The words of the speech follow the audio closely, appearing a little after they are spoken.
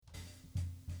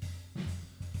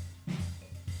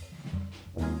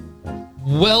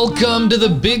Welcome to the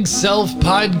Big Self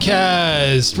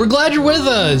Podcast. We're glad you're with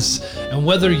us. And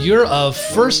whether you're a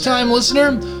first-time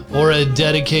listener or a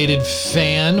dedicated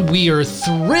fan, we are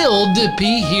thrilled to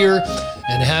be here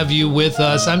and have you with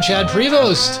us. I'm Chad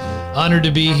Prevost. Honored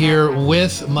to be here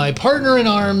with my partner in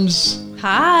arms.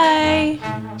 Hi.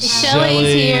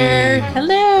 Shelly's here.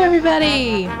 Hello,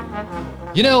 everybody.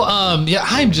 You know,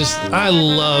 I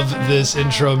love this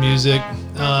intro music.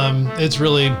 It's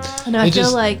really... I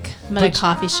feel like I'm at a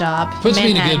coffee shop. Puts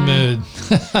me in a good mood.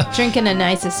 Drinking a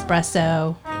nice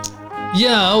espresso.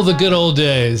 Yeah, the good old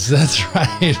days. That's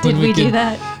right. Did we do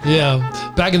that?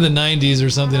 Yeah, back in the 90s or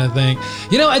something, I think.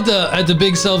 You know, at the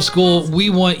Big Self School, we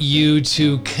want you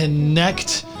to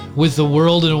connect with the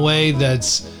world in a way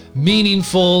that's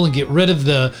meaningful and get rid of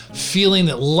the feeling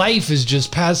that life is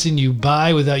just passing you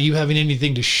by without you having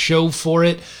anything to show for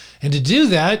it. And to do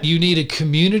that, you need a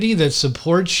community that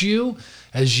supports you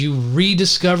as you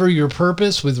rediscover your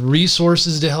purpose with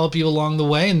resources to help you along the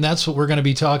way. And that's what we're going to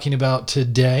be talking about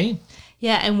today.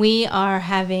 Yeah, and we are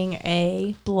having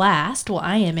a blast. Well,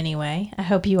 I am anyway. I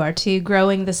hope you are too.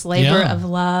 Growing this labor of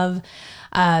love,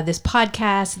 this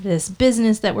podcast, this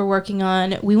business that we're working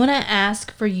on. We want to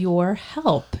ask for your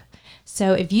help.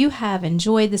 So if you have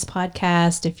enjoyed this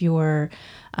podcast, if you're,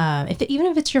 even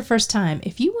if it's your first time,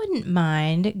 if you wouldn't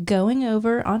mind going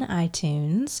over on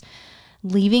iTunes,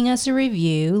 leaving us a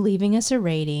review, leaving us a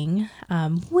rating,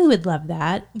 we would love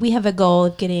that. We have a goal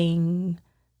of getting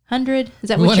 100. Is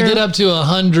that what we want to get up to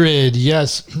 100?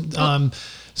 Yes. And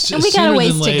we got a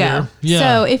ways to go. Yeah.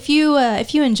 So if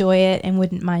you enjoy it and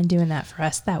wouldn't mind doing that for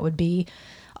us, that would be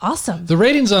awesome. The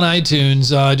ratings on iTunes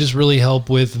just really help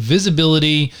with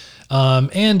visibility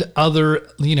and other,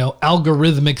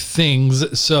 algorithmic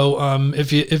things. So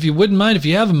if you wouldn't mind, if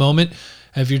you have a moment,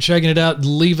 if you're checking it out,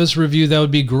 leave us a review. That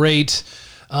would be great.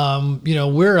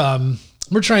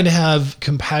 We're trying to have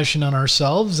compassion on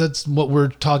ourselves. That's what we're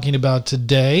talking about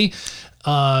today.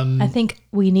 I think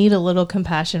we need a little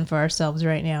compassion for ourselves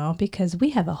right now because we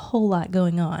have a whole lot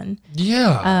going on.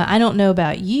 Yeah. I don't know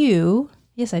about you.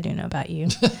 Yes, I do know about you.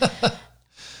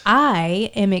 I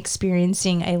am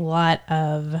experiencing a lot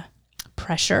of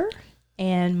pressure,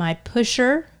 and my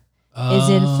pusher is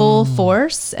in full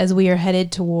force as we are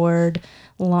headed toward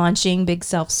launching Big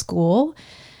Self School.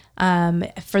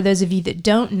 For those of you that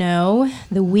don't know,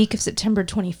 the week of September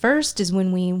 21st is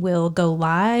when we will go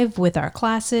live with our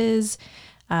classes.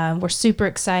 We're super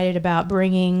excited about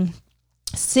bringing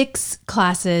 6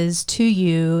 classes to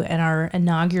you at our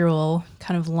inaugural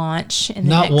kind of launch. In the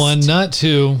not one, not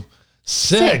two,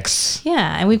 6.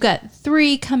 Yeah, and we've got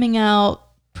 3 coming out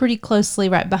pretty closely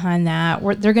right behind that.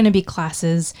 They're going to be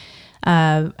classes,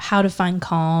 how to find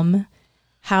calm,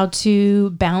 how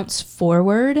to bounce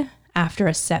forward after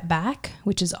a setback,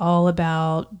 which is all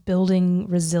about building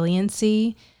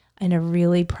resiliency in a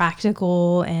really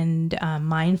practical and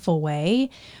mindful way.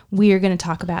 We are going to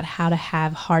talk about how to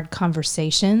have hard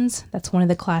conversations. That's one of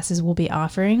the classes we'll be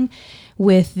offering.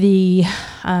 With the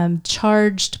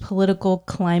charged political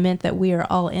climate that we are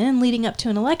all in leading up to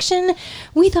an election,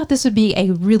 we thought this would be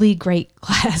a really great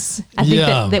class. I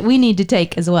think that we need to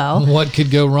take as well. What could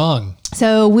go wrong?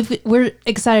 So we're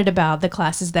excited about the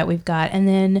classes that we've got. And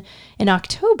then in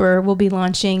October, we'll be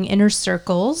launching Inner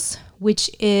Circles, which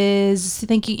is,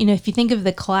 if you think of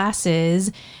the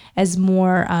classes as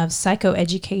more of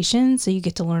psychoeducation, so you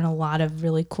get to learn a lot of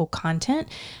really cool content.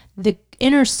 The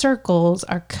Inner Circles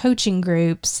are coaching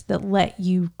groups that let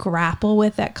you grapple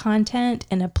with that content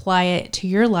and apply it to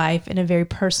your life in a very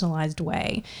personalized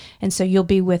way. And so you'll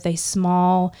be with a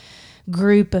small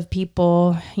group of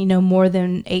people, more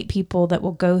than 8 people that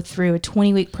will go through a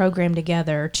 20-week program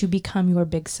together to become your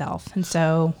big self. And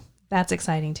so that's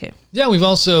exciting too. Yeah, we've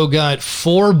also got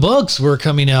 4 books we're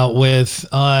coming out with,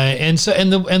 it's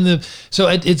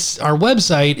our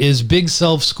website is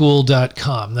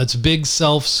bigselfschool.com. That's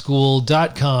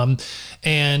bigselfschool.com,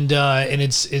 and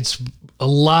it's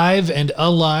alive,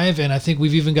 and I think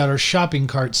we've even got our shopping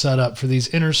cart set up for these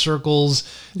Inner Circles,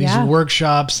 these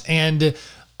workshops, and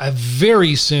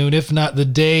very soon, if not the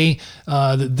day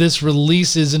that this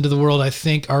releases into the world, I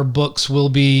think our books will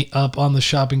be up on the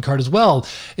shopping cart as well.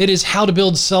 It is how to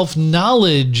build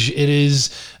self-knowledge. It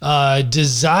is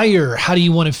desire. How do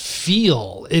you want to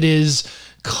feel? It is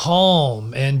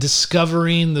calm and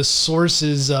discovering the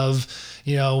sources of,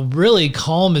 really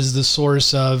calm is the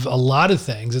source of a lot of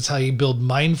things. It's how you build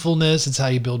mindfulness. It's how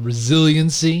you build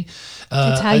resiliency,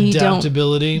 it's how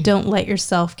adaptability. You don't let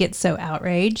yourself get so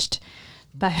outraged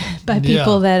by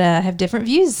people that have different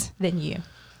views than you.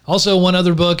 Also, one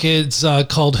other book, it's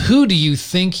called Who Do You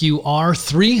Think You Are?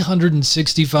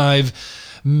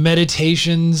 365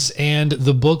 meditations and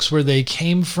the books where they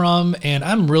came from. And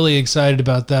I'm really excited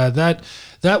about that.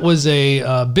 That was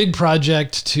a big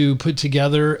project to put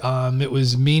together. It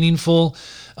was meaningful.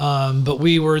 But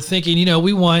we were thinking,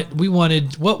 we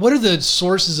wanted, what are the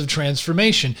sources of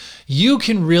transformation? You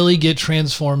can really get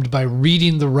transformed by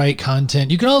reading the right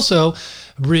content. You can also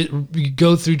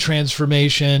go through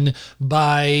transformation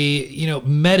by,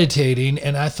 meditating.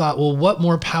 And I thought, well, what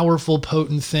more powerful,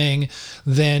 potent thing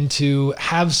than to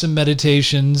have some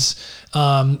meditations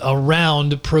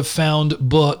around profound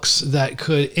books that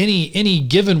could, any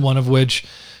given one of which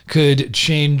could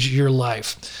change your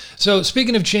life. So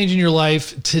speaking of changing your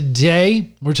life, today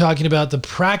we're talking about the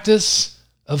practice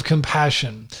of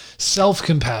compassion,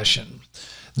 self-compassion.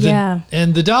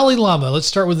 And the Dalai Lama, let's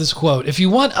start with this quote. If you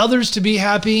want others to be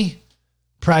happy,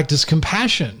 practice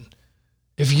compassion.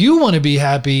 If you want to be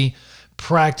happy,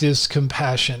 practice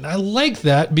compassion. I like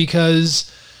that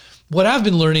because what I've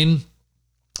been learning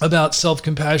about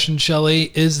self-compassion,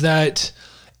 Shelley, is that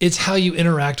it's how you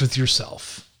interact with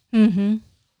yourself. Mm-hmm.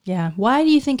 Yeah. Why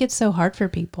do you think it's so hard for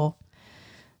people?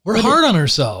 We're hard on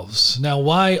ourselves. Now,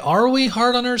 why are we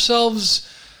hard on ourselves?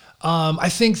 I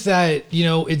think that,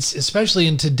 it's especially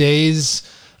in today's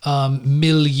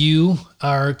milieu,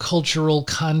 our cultural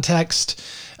context,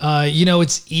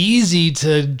 it's easy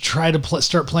to try to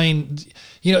start playing,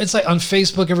 it's like on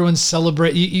Facebook, everyone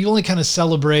celebrate. You only kind of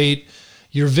celebrate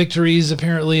your victories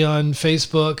apparently on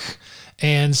Facebook.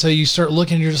 And so you start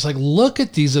looking and you're just like, look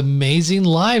at these amazing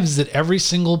lives that every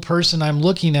single person I'm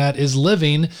looking at is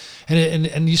living.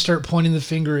 And you start pointing the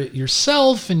finger at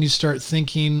yourself and you start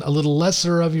thinking a little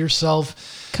lesser of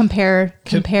yourself.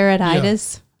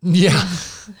 Comparatitis. Yeah.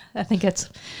 I think is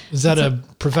that a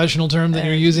professional term that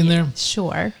you're using there?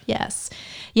 Sure. Yes.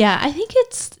 Yeah. I think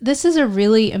this is a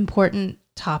really important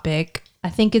topic. I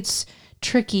think it's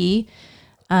tricky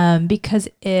because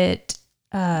it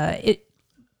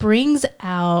brings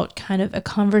out kind of a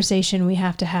conversation we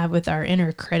have to have with our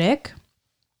inner critic,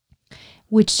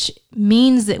 which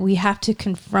means that we have to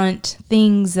confront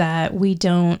things that we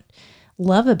don't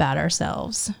love about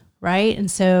ourselves, right?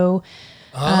 And so...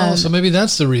 so maybe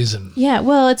that's the reason. Yeah,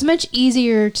 well, it's much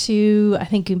easier to, I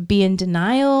think, be in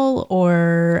denial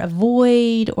or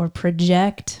avoid or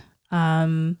project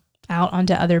out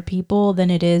onto other people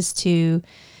than it is to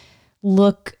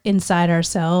look inside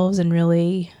ourselves and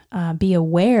really be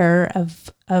aware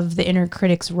of the inner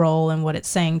critic's role and what it's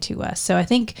saying to us. So I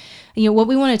think, what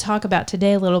we want to talk about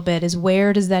today a little bit is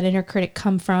where does that inner critic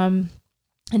come from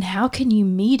and how can you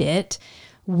meet it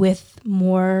with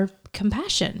more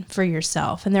compassion for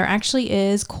yourself? And there actually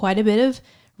is quite a bit of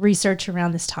research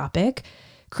around this topic.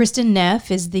 Kristin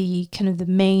Neff is the kind of the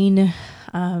main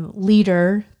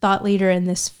thought leader in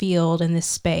this field, in this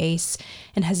space,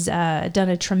 and has done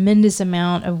a tremendous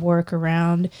amount of work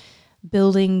around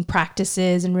building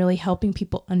practices and really helping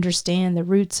people understand the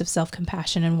roots of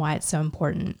self-compassion and why it's so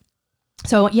important.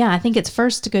 So yeah, I think it's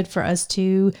first good for us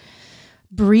to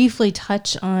briefly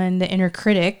touch on the inner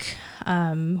critic,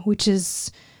 which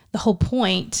is the whole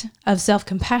point of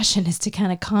self-compassion is to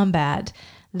kind of combat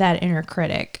that inner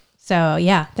critic. So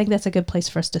yeah, I think that's a good place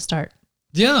for us to start.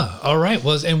 Yeah. All right.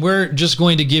 Well, and we're just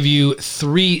going to give you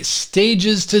 3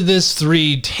 stages to this,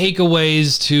 3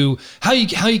 takeaways to how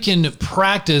you can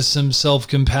practice some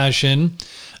self-compassion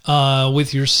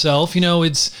with yourself.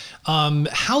 It's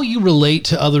how you relate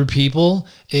to other people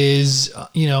is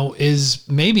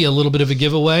maybe a little bit of a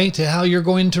giveaway to how you're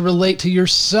going to relate to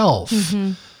yourself.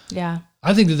 Mm-hmm. Yeah.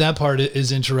 I think that part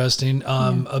is interesting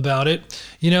about it,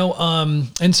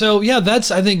 and so, yeah,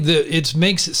 I think that it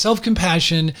makes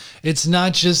self-compassion. It's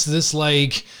not just this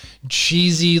like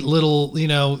cheesy little,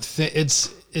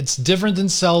 it's different than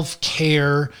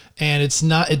self-care, and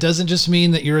it doesn't just mean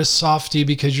that you're a softie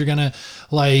because you're going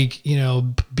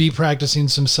to be practicing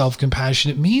some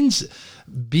self-compassion. It means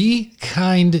be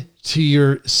kind to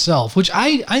yourself, which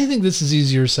I think this is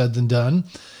easier said than done.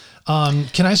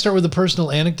 Can I start with a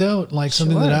personal anecdote? Like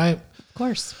something Sure. that Of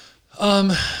course.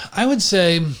 I would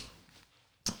say,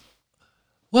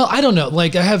 well, I don't know.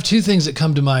 Like I have 2 things that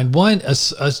come to mind. One,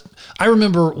 I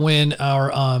remember when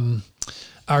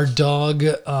our dog,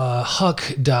 Huck,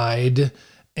 died,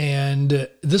 and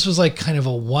this was like kind of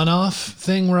a one-off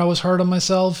thing where I was hard on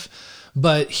myself,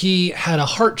 but he had a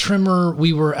heart tremor.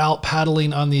 We were out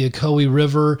paddling on the Ocoee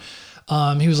River.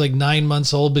 He was like 9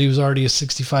 months old, but he was already a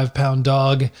 65-pound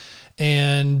dog.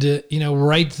 And,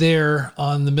 right there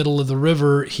on the middle of the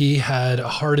river, he had a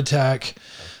heart attack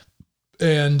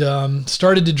and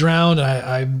started to drown.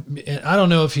 I don't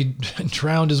know if he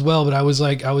drowned as well, but I was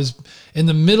in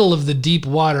the middle of the deep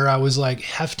water. I was like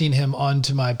hefting him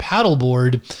onto my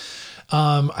paddleboard.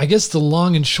 I guess the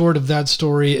long and short of that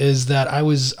story is that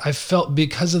I felt,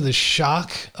 because of the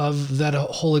shock of that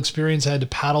whole experience, I had to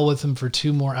paddle with him for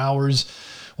 2 more hours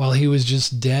while he was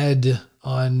just dead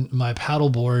on my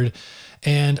paddleboard.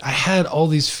 And I had all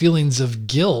these feelings of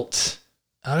guilt.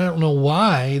 I don't know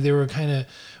why they were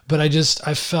but I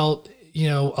felt,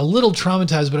 a little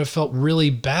traumatized, but I felt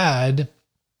really bad.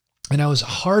 And I was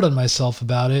hard on myself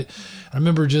about it. I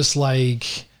remember just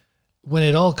like, when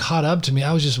it all caught up to me,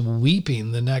 I was just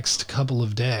weeping the next couple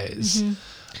of days.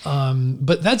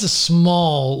 But that's a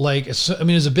small, it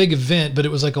was a big event, but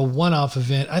it was like a one-off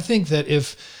event. I think that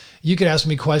if you could ask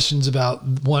me questions about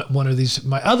one of these,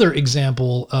 my other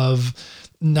example of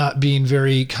not being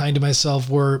very kind to myself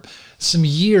were some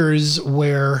years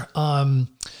where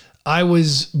I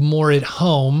was more at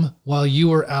home while you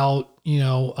were out,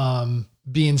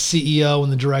 being CEO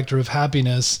and the director of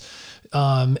happiness.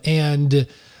 And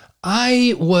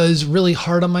I was really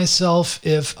hard on myself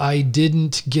if I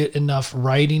didn't get enough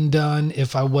writing done,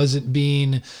 if I wasn't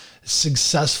being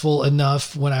successful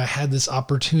enough when I had this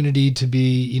opportunity to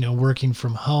be, working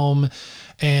from home.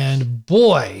 And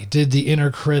boy, did the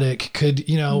inner critic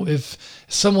if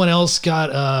someone else got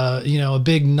a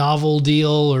big novel deal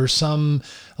or some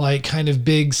kind of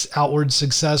big outward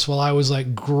success while I was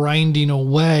grinding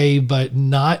away, but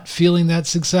not feeling that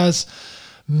success,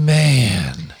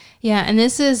 man. Yeah, and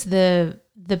this is the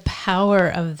power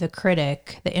of the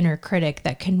critic, the inner critic,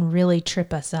 that can really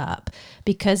trip us up,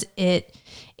 because it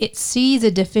sees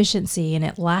a deficiency and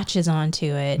it latches onto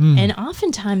it. And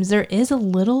oftentimes there is a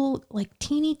little,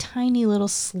 teeny tiny little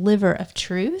sliver of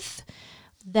truth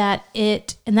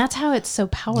and that's how it's so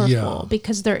powerful,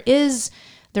 because there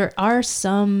are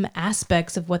some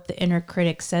aspects of what the inner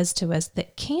critic says to us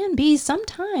that can be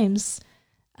sometimes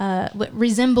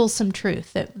resembles some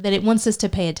truth that it wants us to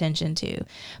pay attention to.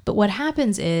 But what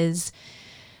happens is,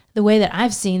 the way that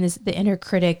I've seen this, the inner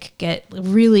critic get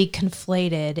really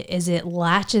conflated, is it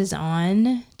latches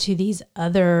on to these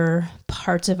other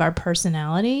parts of our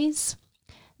personalities.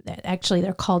 Actually,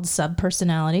 they're called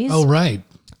subpersonalities. Oh, right.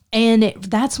 And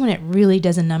that's when it really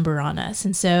does a number on us.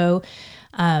 And so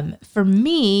for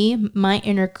me, my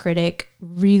inner critic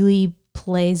really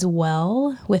plays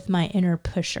well with my inner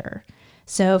pusher.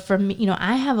 So for me,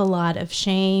 I have a lot of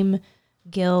shame,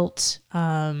 guilt,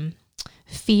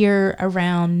 fear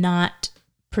around not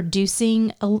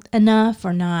producing enough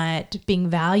or not being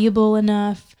valuable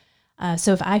enough.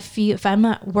 So if I'm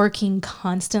not working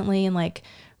constantly and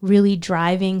really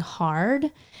driving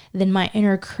hard, then my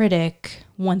inner critic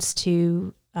wants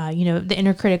to, the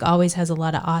inner critic always has a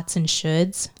lot of oughts and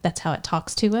shoulds. That's how it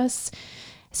talks to us.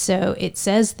 So it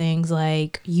says things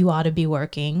like, you ought to be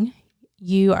working.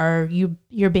 You're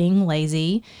being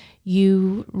lazy.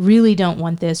 You really don't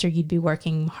want this, or you'd be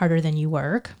working harder than you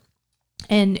work.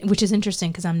 And which is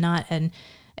interesting, because I'm not an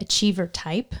achiever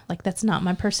type. That's not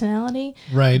my personality.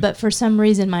 Right. But for some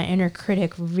reason, my inner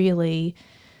critic really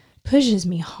pushes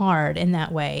me hard in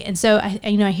that way. And so I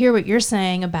hear what you're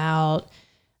saying about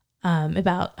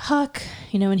Huck,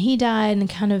 when he died, and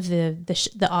kind of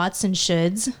the oughts and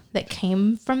shoulds that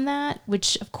came from that,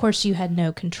 which of course you had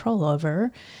no control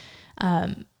over.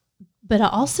 But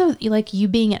also, you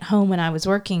being at home when I was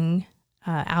working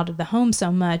out of the home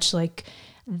so much,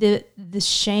 the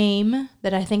shame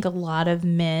that I think a lot of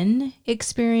men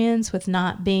experience with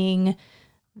not being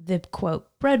the quote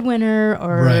breadwinner,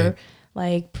 or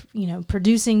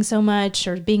producing so much,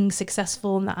 or being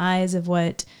successful in the eyes of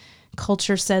what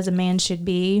culture says a man should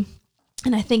be.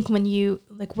 And I think when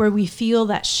where we feel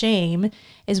that shame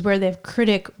is where the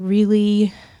critic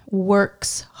really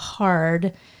works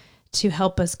hard to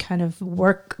help us kind of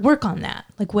work on that.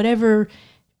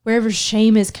 Wherever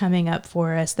shame is coming up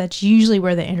for us, that's usually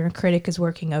where the inner critic is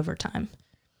working overtime.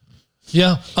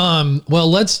 Yeah.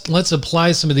 Well, let's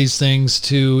apply some of these things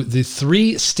to the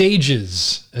 3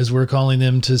 stages, as we're calling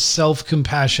them, to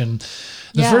self-compassion.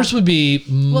 The first would be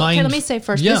let me say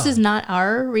first, this is not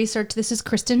our research. This is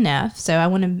Kristen Neff. So I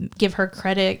want to give her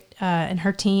credit and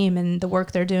her team and the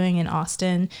work they're doing in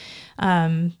Austin.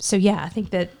 I think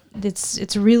that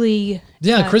it's really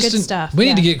Kristen, good stuff. We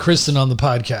need to get Kristen on the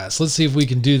podcast. Let's see if we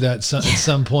can do that at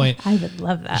some point. I would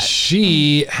love that.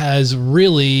 She has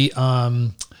really,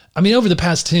 over the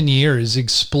past 10 years,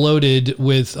 exploded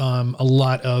with a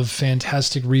lot of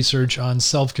fantastic research on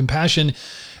self-compassion.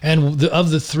 And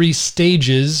of the 3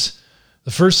 stages,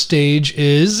 the first stage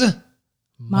is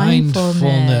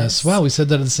mindfulness. Wow, we said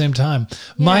that at the same time.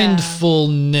 Yeah.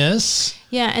 Mindfulness.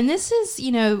 Yeah, and this is,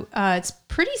 it's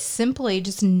pretty simply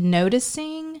just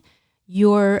noticing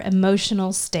your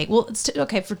emotional state. Well,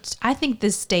 I think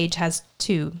this stage has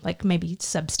 2, maybe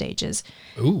sub-stages.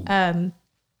 Ooh.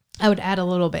 I would add a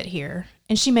little bit here,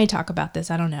 and she may talk about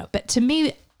this, I don't know. But to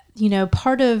me,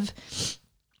 part of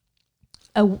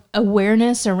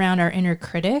awareness around our inner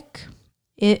critic,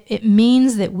 it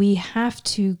means that we have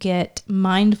to get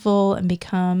mindful and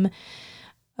become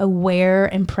aware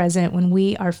and present when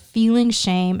we are feeling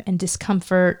shame and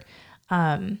discomfort,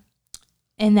 and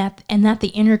that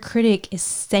the inner critic is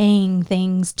saying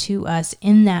things to us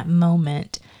in that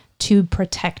moment to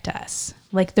protect us.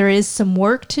 Like, there is some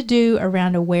work to do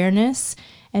around awareness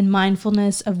and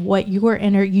mindfulness of what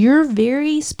you're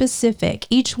very specific.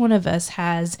 Each one of us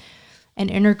has an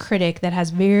inner critic that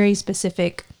has very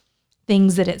specific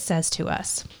things that it says to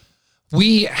us.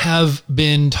 We have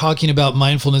been talking about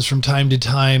mindfulness from time to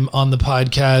time on the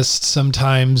podcast,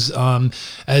 sometimes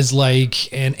as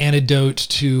like an antidote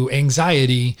to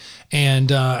anxiety.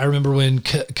 And I remember when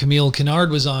Camille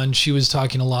Kennard was on, she was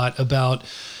talking a lot about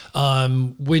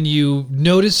when you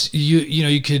notice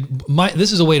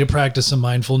this is a way to practice some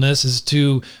mindfulness, is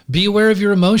to be aware of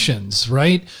your emotions,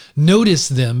 right? Notice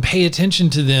them, pay attention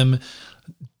to them.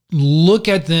 Look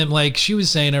at them, like she was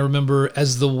saying, I remember,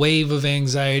 as the wave of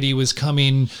anxiety was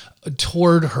coming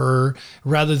toward her,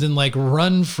 rather than like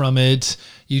run from it,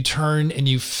 you turn and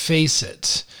you face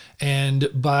it. And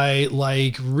by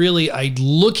like really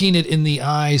looking it in the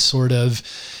eye, sort of,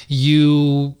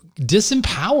 you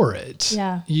disempower it.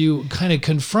 Yeah. You kind of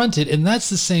confront it. And that's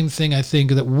the same thing I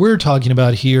think that we're talking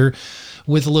about here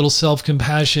with a little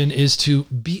self-compassion, is to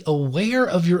be aware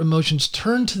of your emotions,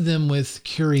 turn to them with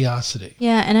curiosity.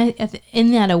 Yeah. And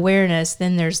in that awareness,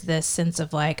 then there's this sense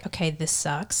of like, okay, this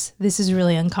sucks. This is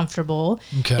really uncomfortable.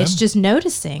 Okay. It's just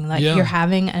noticing like you're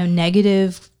having a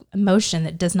negative emotion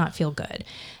that does not feel good.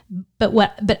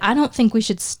 But I don't think we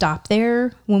should stop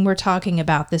there when we're talking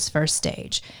about this first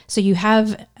stage. So you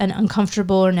have an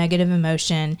uncomfortable or negative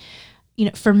emotion.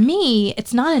 For me,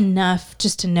 it's not enough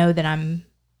just to know that I'm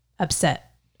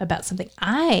upset about something.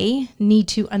 I need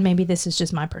to, and maybe this is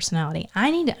just my personality, I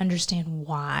need to understand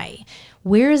why.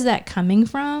 Where is that coming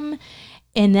from?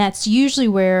 And that's usually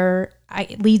where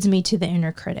it leads me to the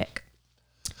inner critic.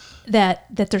 That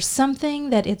there's something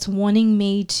that it's wanting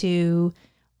me to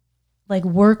like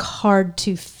work hard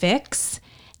to fix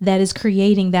that is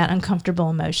creating that uncomfortable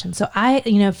emotion. So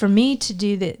for me to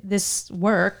do this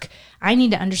work, I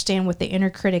need to understand what the inner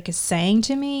critic is saying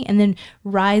to me, and then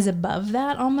rise above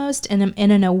that almost in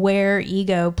an aware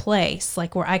ego place,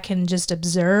 like where I can just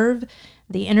observe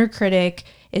the inner critic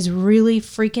is really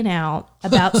freaking out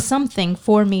about something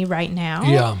for me right now.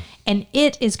 Yeah. And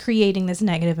it is creating this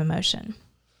negative emotion.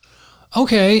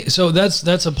 Okay, so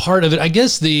that's a part of it. I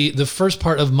guess the first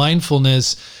part of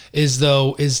mindfulness is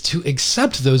to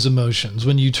accept those emotions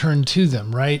when you turn to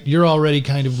them, right? You're already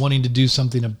kind of wanting to do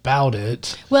something about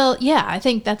it. Well, yeah, I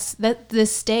think that's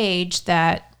this stage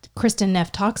that Kristen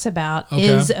Neff talks about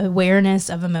is awareness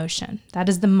of emotion. That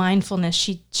is the mindfulness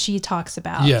she talks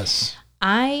about. Yes.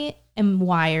 I am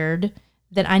wired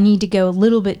that I need to go a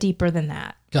little bit deeper than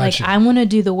that. Gotcha. Like, I want to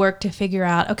do the work to figure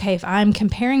out, okay, if I'm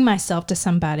comparing myself to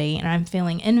somebody and I'm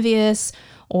feeling envious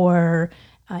or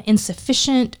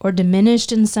insufficient or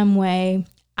diminished in some way,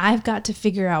 I've got to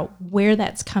figure out where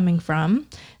that's coming from.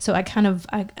 So I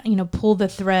pull the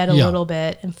thread a little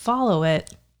bit and follow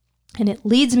it. And it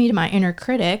leads me to my inner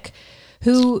critic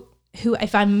who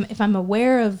if I'm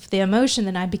aware of the emotion,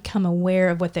 then I become aware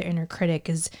of what the inner critic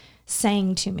is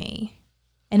saying to me.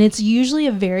 And it's usually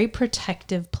a very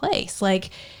protective place. Like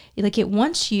it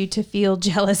wants you to feel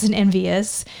jealous and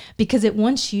envious because it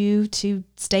wants you to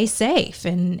stay safe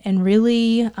and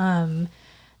really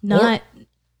not.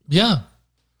 Yeah,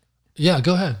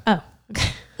 go ahead. Oh.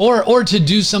 or to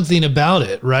do something about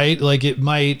it, right? Like it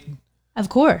might. Of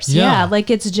course. Yeah. Like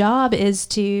its job is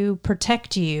to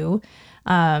protect you.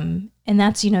 And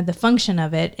that's, the function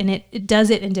of it. And it does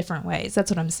it in different ways.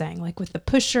 That's what I'm saying. Like with the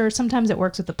pusher, sometimes it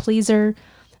works with the pleaser.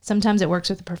 Sometimes it works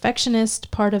with the perfectionist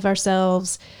part of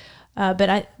ourselves.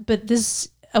 But this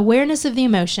awareness of the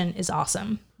emotion is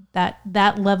awesome.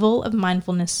 That level of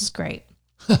mindfulness is great.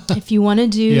 If you want to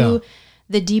do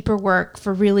the deeper work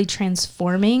for really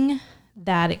transforming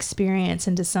that experience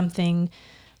into something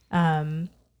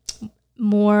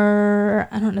more,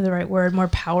 I don't know the right word, more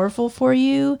powerful for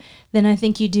you, then I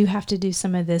think you do have to do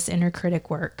some of this inner critic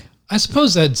work. I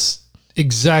suppose that's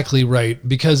exactly right,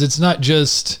 because it's not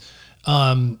just,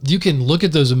 you can look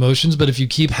at those emotions, but if you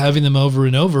keep having them over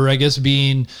and over, I guess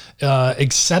being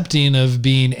accepting of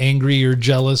being angry or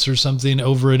jealous or something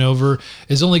over and over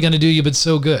is only going to do you but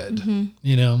so good,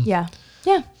 Yeah.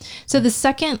 Yeah. So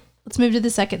let's move to the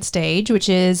second stage, which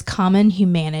is common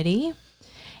humanity.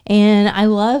 And I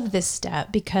love this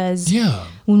step because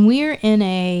when we're in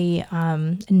a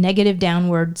negative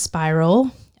downward spiral,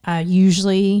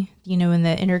 Usually, when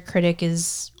the inner critic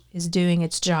is doing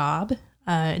its job,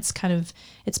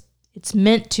 it's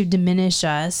meant to diminish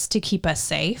us to keep us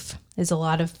safe. Is a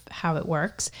lot of how it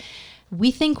works.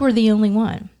 We think we're the only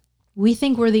one. We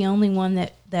think we're the only one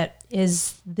that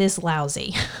is this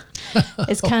lousy.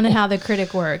 It's kind of how the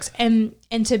critic works. And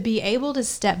to be able to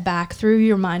step back through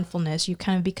your mindfulness, you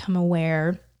kind of become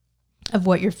aware of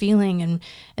what you're feeling and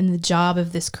the job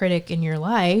of this critic in your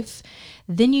life,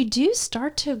 then you do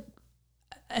start to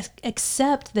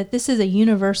accept that this is a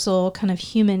universal kind of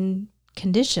human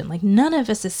condition. Like none of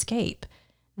us escape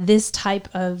this type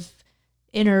of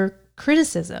inner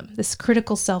criticism, this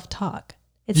critical self-talk.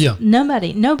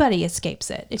 Nobody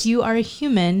escapes it. If you are a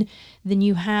human, then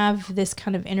you have this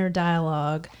kind of inner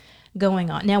dialogue going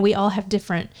on. Now we all have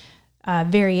different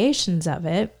variations of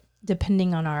it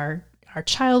depending on our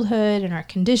childhood and our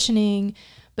conditioning,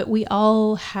 but we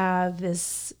all have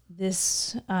this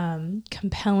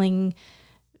compelling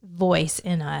voice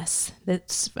in us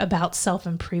that's about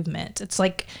self-improvement. It's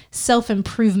like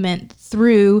self-improvement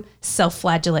through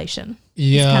self-flagellation.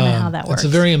 Yeah, it's kind of how that works.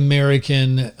 It's a very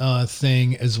American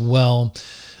thing as well.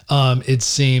 It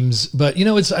seems, but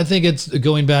I think it's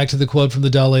going back to the quote from the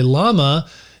Dalai Lama.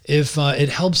 If it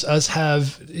helps us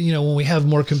have, when we have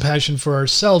more compassion for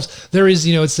ourselves, there is,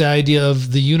 it's the idea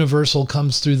of the universal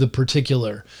comes through the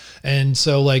particular. And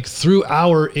so like through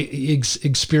our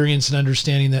experience and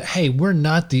understanding that, hey, we're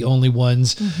not the only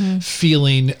ones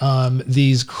feeling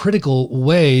these critical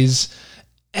ways,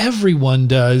 everyone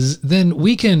does, then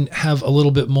we can have a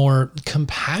little bit more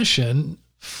compassion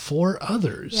for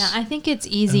others. Yeah, I think it's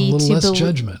easy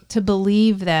to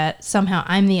believe that somehow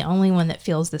I'm the only one that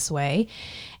feels this way.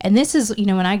 And this is,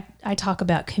 when I talk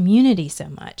about community so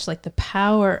much, like the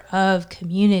power of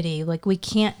community, like we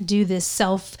can't do this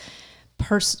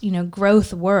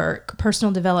growth work,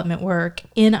 personal development work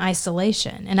in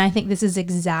isolation. And I think this is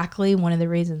exactly one of the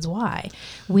reasons why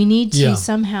we need to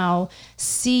somehow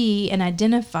see and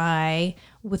identify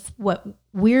with what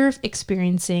we're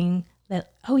experiencing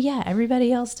that, oh yeah,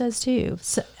 everybody else does too.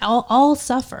 So all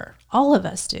suffer. All of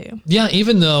us do. Yeah,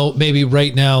 even though maybe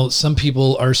right now some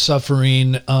people are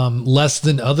suffering less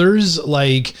than others,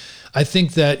 like I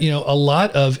think that, a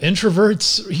lot of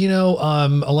introverts,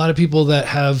 a lot of people that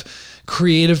have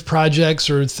creative projects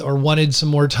or wanted some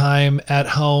more time at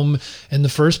home in the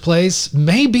first place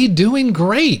may be doing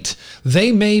great.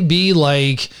 They may be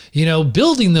like,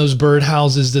 building those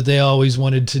birdhouses that they always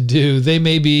wanted to do. They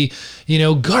may be,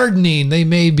 gardening. They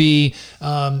may be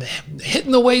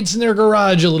hitting the weights in their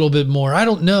garage a little bit more. I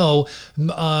don't know.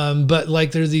 But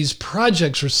like there are these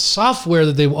projects or software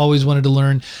that they've always wanted to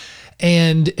learn.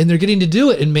 And they're getting to do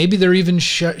it. And maybe they're even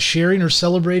sharing or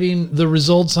celebrating the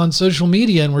results on social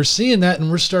media. And we're seeing that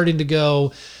and we're starting to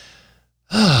go,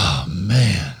 oh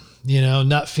man,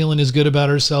 not feeling as good about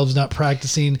ourselves, not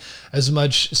practicing as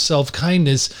much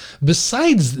self-kindness.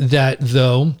 Besides that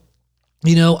though,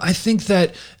 I think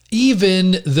that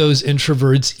even those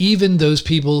introverts, even those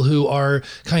people who are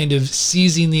kind of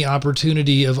seizing the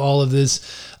opportunity of all of this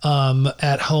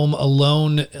at home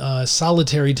alone,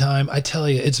 solitary time, I tell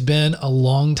you, it's been a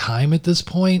long time at this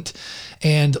point,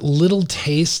 and little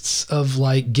tastes of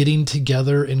like getting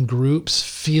together in groups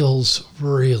feels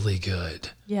really good.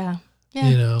 Yeah.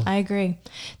 I agree.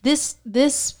 This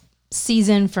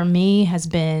season for me has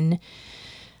been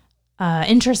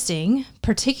interesting,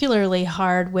 particularly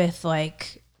hard with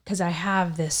because I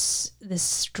have this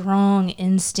strong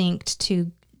instinct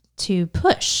to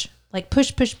push, like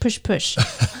push.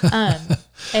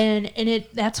 and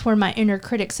that's where my inner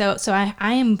critic. So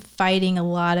I am fighting a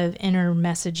lot of inner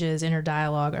messages, inner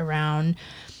dialogue around,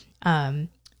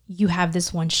 you have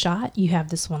this one shot, you have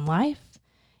this one life,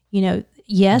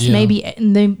 yes,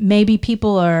 maybe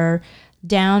people are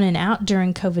down and out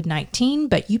during COVID-19,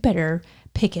 but you better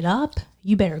pick it up.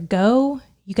 You better go.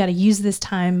 You got to use this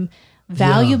time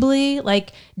valuably.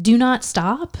 Like, do not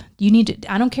stop. You need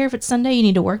to, I don't care if it's Sunday, you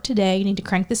need to work today. You need to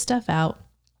crank this stuff out.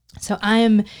 So I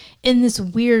am in this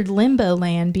weird limbo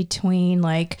land between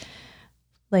like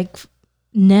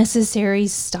necessary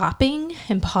stopping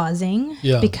and pausing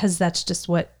because that's just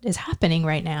what is happening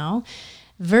right now,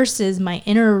 versus my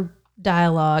inner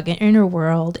dialogue and inner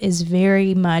world is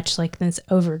very much like this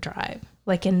overdrive,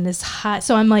 like in this high.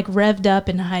 So I'm like revved up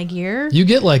in high gear. You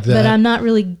get like that. But I'm not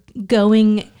really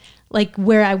going like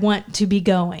where I want to be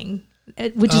going,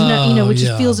 which is not, which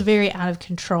feels very out of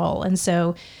control. And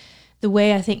so the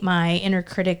way I think my inner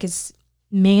critic is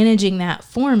managing that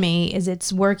for me is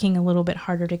it's working a little bit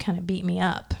harder to kind of beat me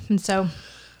up. And so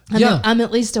I'm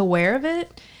at least aware of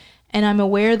it. And I'm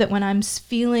aware that when I'm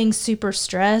feeling super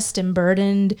stressed and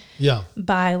burdened Yeah.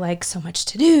 by like so much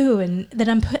to do, and that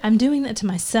I'm doing that to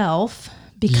myself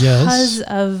because Yes.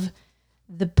 of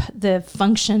the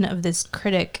function of this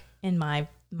critic in my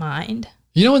mind.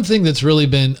 You know, one thing that's really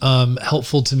been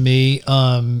helpful to me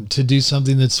to do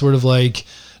something that's sort of like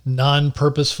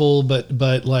non-purposeful,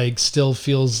 but like still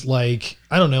feels like,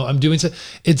 I don't know, I'm doing so.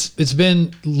 It's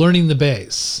been learning the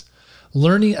bass.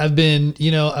 I've been,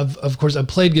 of course I've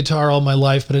played guitar all my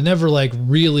life, but I never like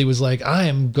really was like, I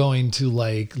am going to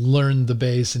like learn the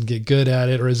bass and get good at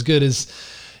it, or as good as,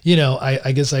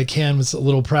 I guess I can with a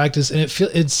little practice. And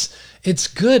it's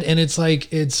good. And it's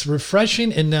like, it's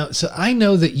refreshing. And now, so I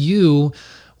know that you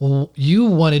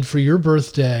wanted for your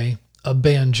birthday a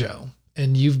banjo,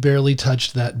 and you've barely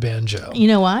touched that banjo. You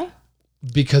know why?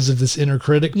 Because of this inner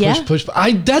critic Yeah. push.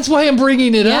 That's why I'm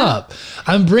bringing it Yeah. up.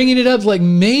 I'm bringing it up like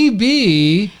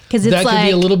maybe 'Cause it's that could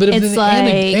be a like- little bit of it's an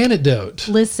like- anecdote.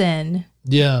 Listen,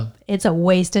 Yeah. it's a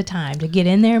waste of time to get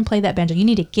in there and play that banjo. You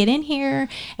need to get in here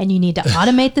and you need to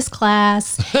automate this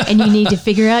class and you need to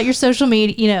figure out your social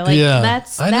media. Yeah.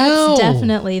 That's I know.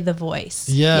 definitely the voice.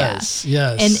 Yes.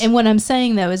 Yeah. Yes. And what I'm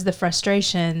saying though is the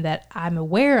frustration that I'm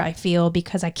aware I feel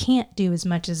because I can't do as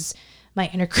much as my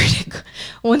inner critic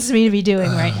wants me to be doing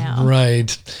right now.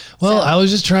 Right. Well, So- I was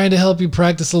just trying to help you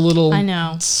practice a little I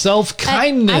know.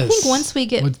 self-kindness. I think once we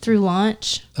get through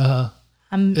launch,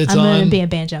 I'm It's going on? to be a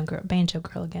banjo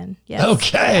girl again. Yes.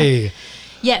 Okay.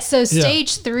 Yeah, so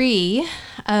stage 3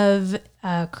 of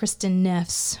Kristen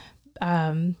Neff's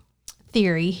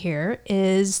theory here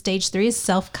is stage 3 is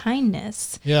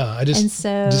self-kindness. Yeah. And Did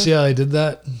so, you see how I did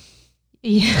that?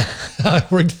 yeah. I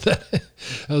worked that.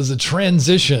 That was a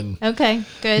transition. Okay,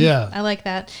 good. Yeah. I like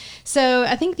that. So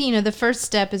I think, the first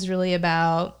step is really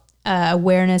about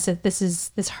awareness that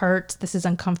this hurts, this is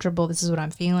uncomfortable, this is what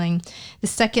I'm feeling. The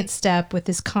second step with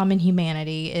this common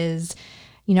humanity is,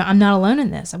 I'm not alone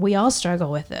in this. We all struggle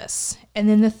with this. And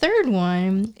then the third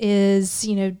one is,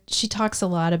 she talks a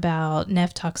lot about,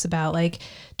 Neff talks about like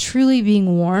truly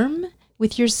being warm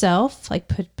with yourself, like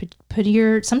put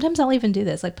your, sometimes I'll even do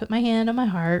this, like put my hand on my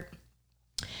heart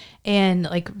and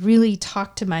like really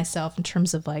talk to myself in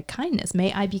terms of like kindness.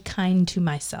 May I be kind to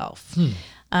myself.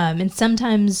 And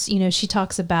sometimes, she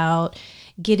talks about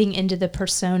getting into the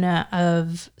persona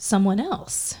of someone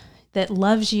else that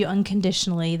loves you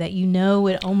unconditionally, that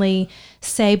would only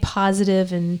say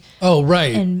positive and Oh,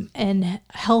 right. and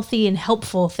healthy and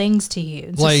helpful things to you.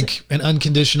 And so- Like an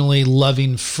unconditionally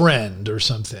loving friend or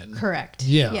something. correct.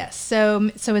 Yeah. Yes. So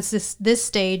it's this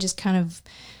stage is kind of,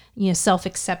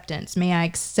 self-acceptance. May I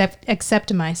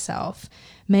accept myself?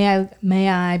 May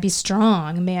I be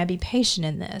strong? May I be patient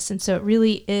in this? And so it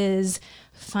really is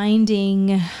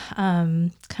finding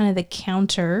kind of the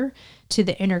counter to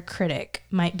the inner critic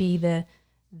might be the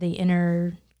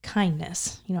inner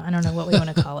kindness. I don't know what we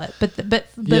want to call it, but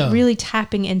Yeah. really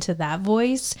tapping into that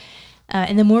voice.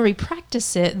 And the more we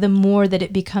practice it, the more that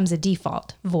it becomes a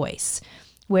default voice,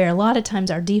 where a lot of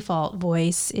times our default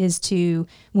voice is to,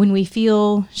 when we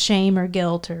feel shame or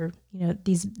guilt or,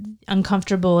 these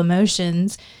uncomfortable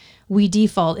emotions, we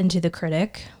default into the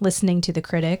critic, listening to the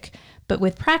critic. But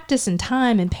with practice and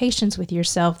time and patience with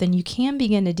yourself, then you can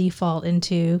begin to default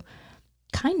into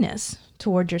kindness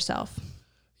toward yourself.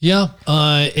 Yeah,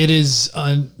 it is,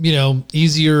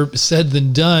 easier said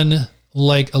than done,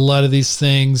 like a lot of these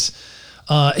things.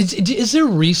 Is there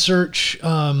research?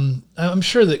 I'm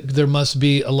sure that there must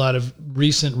be a lot of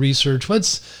recent research.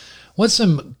 What's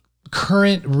some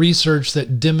current research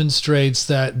that demonstrates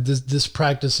that this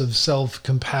practice of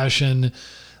self-compassion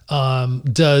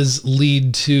does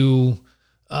lead to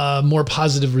more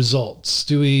positive results?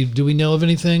 Do we know of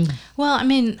anything? Well,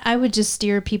 I would just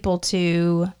steer people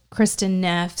to Kristen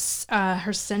Neff's,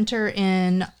 her center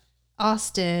in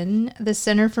Austin, the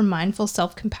Center for Mindful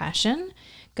Self-Compassion.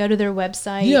 Go to their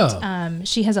website. Yeah.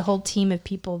 She has a whole team of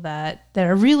people that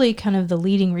are really kind of the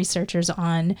leading researchers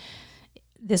on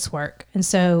this work. And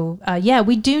so,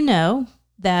 we do know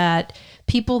that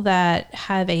people that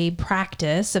have a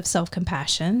practice of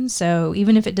self-compassion, so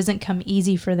even if it doesn't come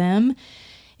easy for them,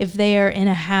 if they are in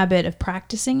a habit of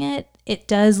practicing it, it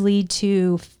does lead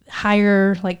to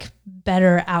higher, like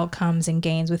better outcomes and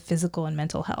gains with physical and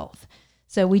mental health.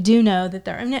 So we do know that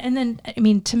and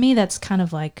then, to me, that's kind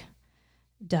of like,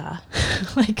 duh.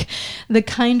 Like the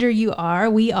kinder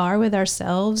we are with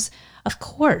ourselves, of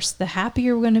course, the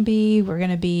happier we're going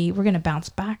to bounce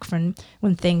back from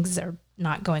when things are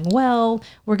not going well.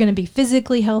 We're going to be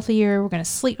physically healthier. We're going to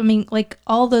sleep. Like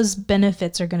all those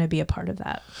benefits are going to be a part of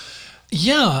that.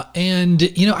 Yeah. And,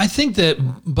 I think that,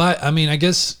 I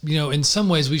guess, in some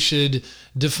ways we should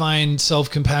define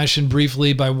self-compassion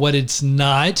briefly by what it's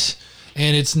not.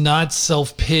 And it's not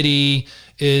self-pity.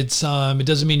 It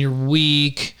doesn't mean you're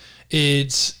weak.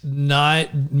 It's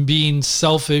not being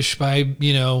selfish by,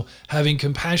 having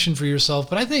compassion for yourself.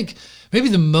 But I think maybe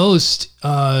the most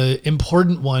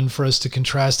important one for us to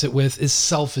contrast it with is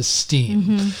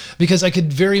self-esteem, because I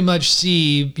could very much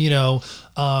see,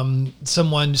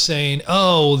 someone saying,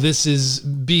 "Oh, this is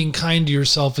being kind to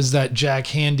yourself," is that Jack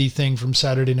Handy thing from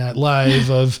Saturday Night Live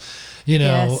of,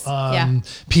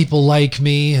 Yes. people like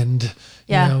me and.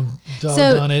 Yeah.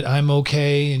 Doggone it, I'm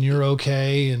okay and you're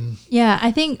okay. And yeah,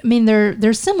 I mean,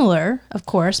 they're similar, of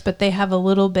course, but they have a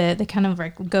little bit, they kind of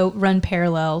like run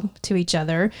parallel to each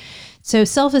other. So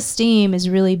self-esteem is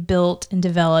really built and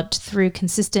developed through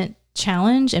consistent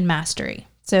challenge and mastery.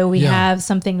 So we have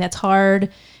something that's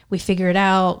hard, we figure it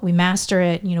out, we master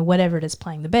it, whatever it is,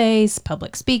 playing the bass,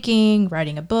 public speaking,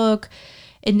 writing a book.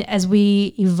 And as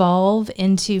we evolve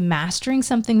into mastering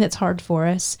something that's hard for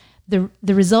us, the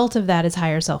result of that is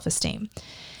higher self-esteem.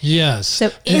 Yes. So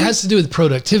it has to do with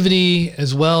productivity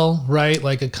as well, right?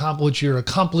 Like what you're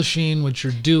accomplishing, what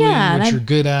you're doing, what you're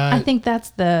good at. I think that's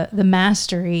the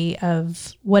mastery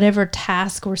of whatever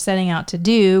task we're setting out to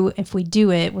do. If we do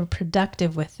it, we're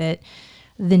productive with it,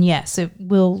 then yes, it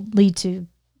will lead to,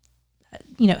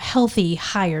 healthy,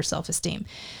 higher self-esteem.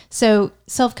 So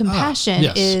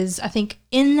self-compassion is, I think,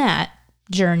 in that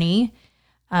journey,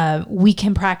 we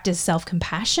can practice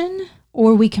self-compassion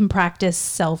or we can practice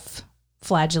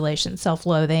self-flagellation,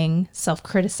 self-loathing,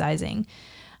 self-criticizing.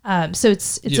 So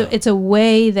it's a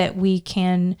way that we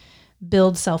can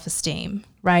build self-esteem,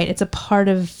 right? It's a part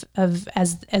of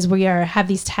as we have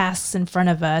these tasks in front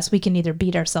of us, we can either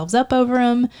beat ourselves up over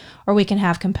them or we can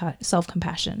have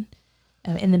self-compassion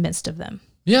in the midst of them.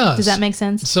 Yeah. Does that make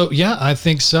sense? So yeah, I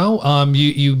think so.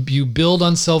 You build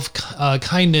on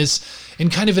kindness in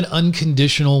kind of an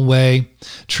unconditional way,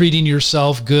 treating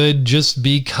yourself good just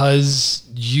because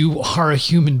you are a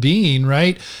human being,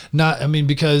 right?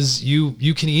 Because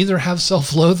you can either have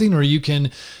self-loathing or you can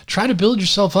try to build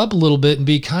yourself up a little bit and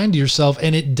be kind to yourself.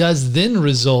 And it does then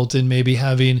result in maybe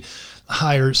having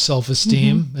higher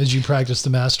self-esteem as you practice the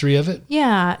mastery of it.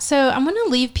 Yeah. So I'm going to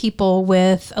leave people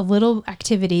with a little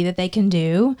activity that they can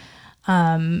do.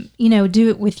 Do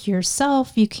it with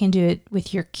yourself. You can do it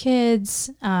with your kids.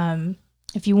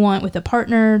 If you want with a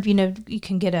partner, you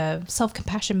can get a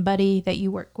self-compassion buddy that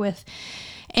you work with.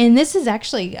 And this is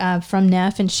actually from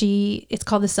Neff, and it's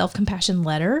called the Self-Compassion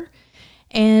Letter.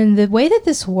 And the way that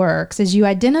this works is you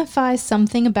identify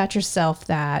something about yourself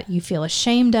that you feel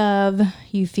ashamed of,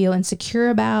 you feel insecure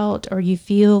about, or you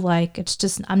feel like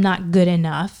I'm not good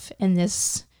enough in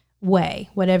this way,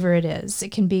 whatever it is.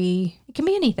 It can be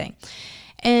anything.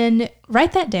 And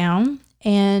write that down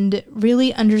and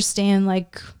really understand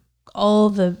like all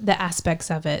the aspects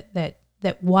of it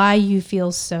that why you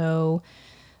feel so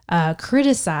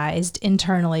criticized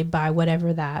internally by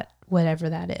whatever that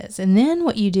is. And then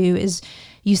what you do is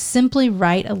you simply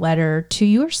write a letter to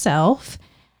yourself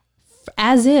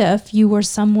as if you were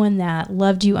someone that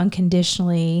loved you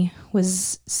unconditionally,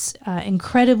 was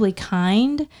incredibly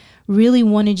kind, really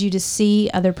wanted you to see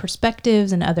other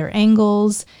perspectives and other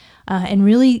angles, and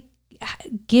really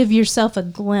give yourself a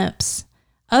glimpse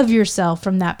of yourself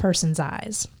from that person's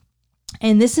eyes.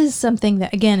 And this is something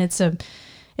that, again, it's a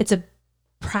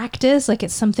practice, like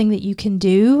it's something that you can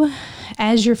do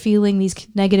as you're feeling these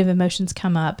negative emotions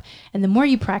come up. And the more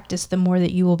you practice, the more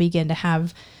that you will begin to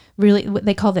have really what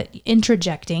they call that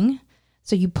introjecting.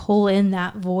 So you pull in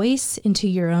that voice into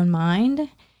your own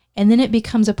mind, and then it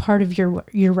becomes a part of your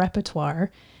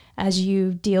repertoire as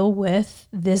you deal with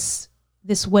this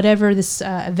whatever this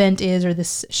event is, or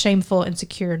this shameful,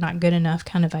 insecure, not good enough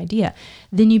kind of idea.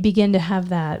 Then you begin to have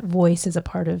that voice as a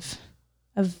part of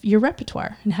your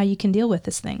repertoire and how you can deal with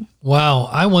this thing. Wow.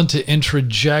 I want to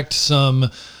introject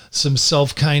some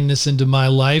self-kindness into my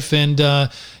life. And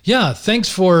thanks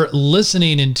for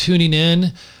listening and tuning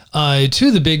in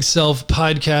to the Big Self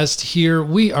podcast here.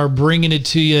 We are bringing it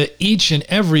to you each and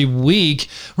every week.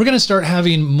 We're going to start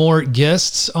having more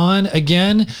guests on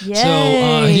again. Yay.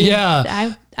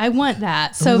 So, I want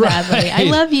that so badly. I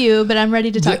love you, but I'm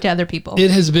ready to talk to other people. It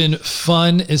has been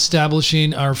fun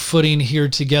establishing our footing here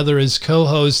together as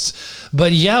co-hosts.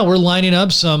 But we're lining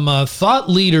up some thought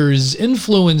leaders,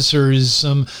 influencers,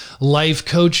 some life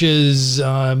coaches,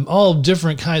 all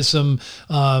different kinds, some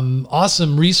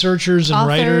awesome researchers and authors,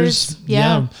 writers.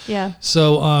 Yeah.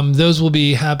 So those will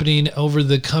be happening over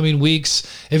the coming weeks.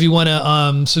 If you want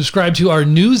to subscribe to our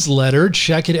newsletter,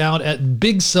 check it out at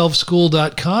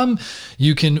bigselfschool.com.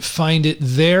 You can can find it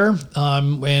there.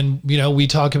 And, we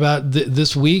talk about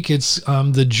this week, it's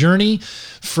the journey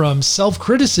from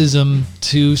self-criticism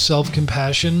to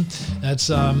self-compassion. That's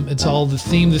it's all the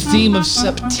theme. The theme of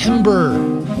September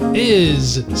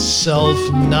is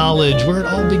self-knowledge, where it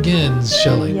all begins,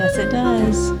 Shelley. Yes, it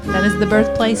does. That is the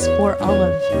birthplace for all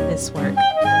of this work.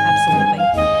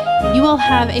 Absolutely. You all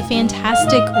have a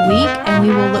fantastic week, and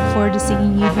we will look forward to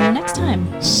seeing you here next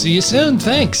time. See you soon.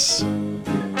 Thanks.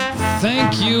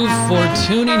 Thank you for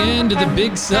tuning in to the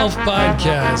Big Self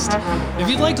Podcast. If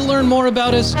you'd like to learn more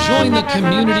about us, join the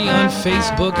community on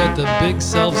Facebook at the Big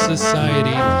Self Society.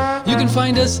 You can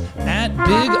find us at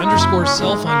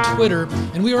big_self on Twitter,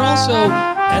 and we are also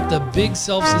at the Big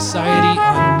Self Society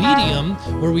on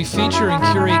Medium, where we feature and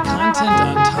curate content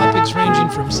on topics ranging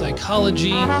from psychology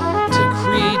to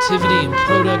creativity and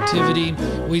productivity.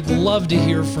 We'd love to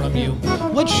hear from you.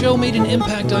 What show made an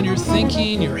impact on your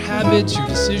thinking, your habits, your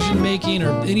decision making,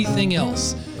 or anything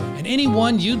else? And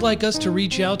anyone you'd like us to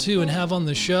reach out to and have on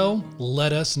the show,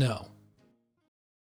 let us know.